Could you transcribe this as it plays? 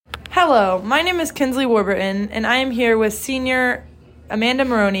Hello, my name is Kinsley Warburton, and I am here with senior Amanda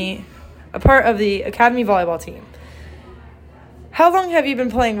Maroney, a part of the Academy volleyball team. How long have you been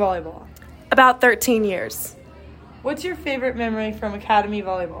playing volleyball? About 13 years. What's your favorite memory from Academy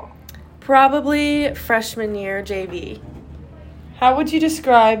volleyball? Probably freshman year JV. How would you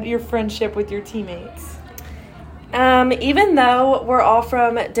describe your friendship with your teammates? Even though we're all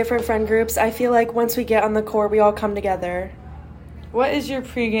from different friend groups, I feel like once we get on the court, we all come together. What is your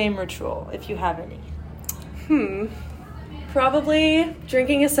pregame ritual, if you have any? Probably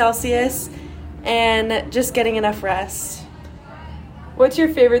drinking a Celsius and just getting enough rest. What's your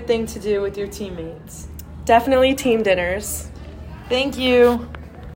favorite thing to do with your teammates? Definitely team dinners. Thank you.